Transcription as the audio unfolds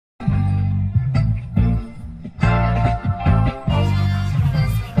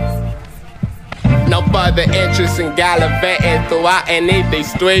No further interest in gallivanting throughout any of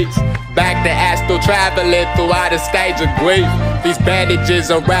these streets. Back to astral traveling throughout a stage of grief. These bandages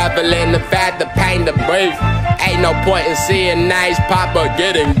unraveling the fact the pain to breathe. Ain't no point in seeing names pop or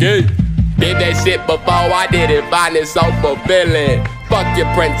getting geek. Did that shit before I did it, find it so fulfilling. Fuck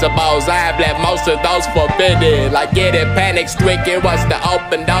your principles, I have left most of those forbidden. Like getting panic stricken, what's the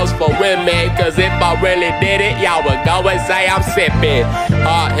open doors for women? Cause if I really did it, y'all would go and say I'm sipping.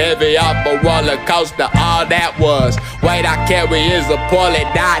 Heart heavy off a roller coaster, all that was. Weight I carry is a poorly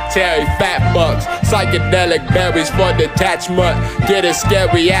dietary fat bucks. Psychedelic berries for detachment. Getting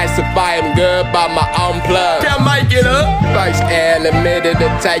scary ass if I am good by my own plug. Can't make it up. First L admitted to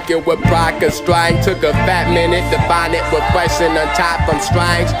take it with pride constrained. Took a fat minute to find it with pressing on top from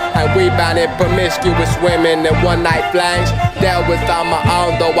strange. And rebounded promiscuous women and one night flames. Dealt with on my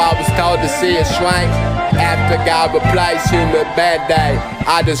own though I was told to see it shrink. After God replaced human band-aid,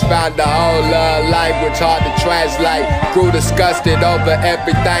 I just found the whole language hard to translate. Grew disgusted over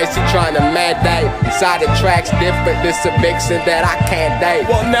everything she trying to mandate. Side of tracks different, this a vixen that I can't date.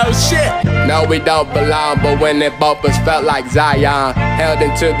 Well, no shit. No, we don't belong, but when it both us felt like Zion. Held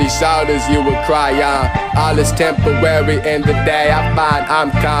into these shoulders you would cry on. All is temporary, in the day I find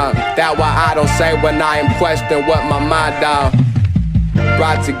I'm calm. That's why I don't say when I am questioned what my mind on.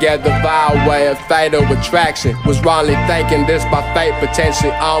 Brought together by a way of fatal attraction. Was wrongly thinking this by fate,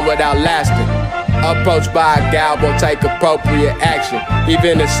 potentially on without lasting. Approached by a gal, won't take appropriate action.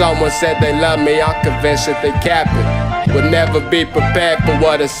 Even if someone said they love me, I'm convinced that they capping. Would never be prepared for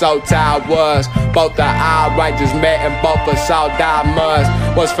what a soul tie was. Both our outrageous met and both us all diamonds.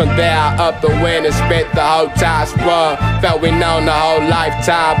 Was from there I up and went and spent the whole time sprung. Felt we known the whole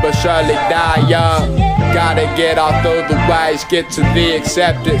lifetime, but surely die young. Gotta get all through the ways, get to the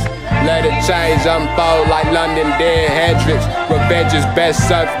acceptance. Let it change, unfold like London did Hendrix. Revenge is best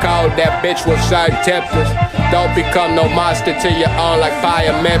served cold, that bitch will serve templates. Don't become no monster till you own like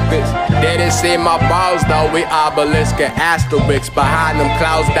Fire Memphis. Didn't see my balls though, we obelisk and asterisks. Behind them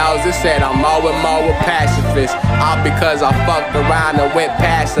closed doors, it said I'm more and more a pacifist. All because I fucked around and went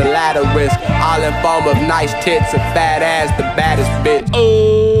past the ladder risk. All in form of nice tits and fat ass, the baddest bitch.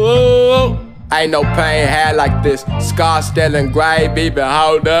 Ooh. Ain't no pain had like this. Scars still engraved, even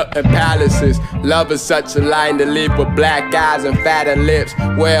hold up in palaces. Love is such a line to leave with black eyes and fatter lips.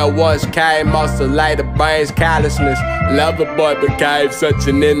 Where it once came, most of later brains callousness. Lover boy became such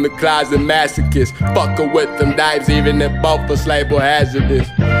an in the closet masochist. Fucking with them dimes, even if both was labeled hazardous.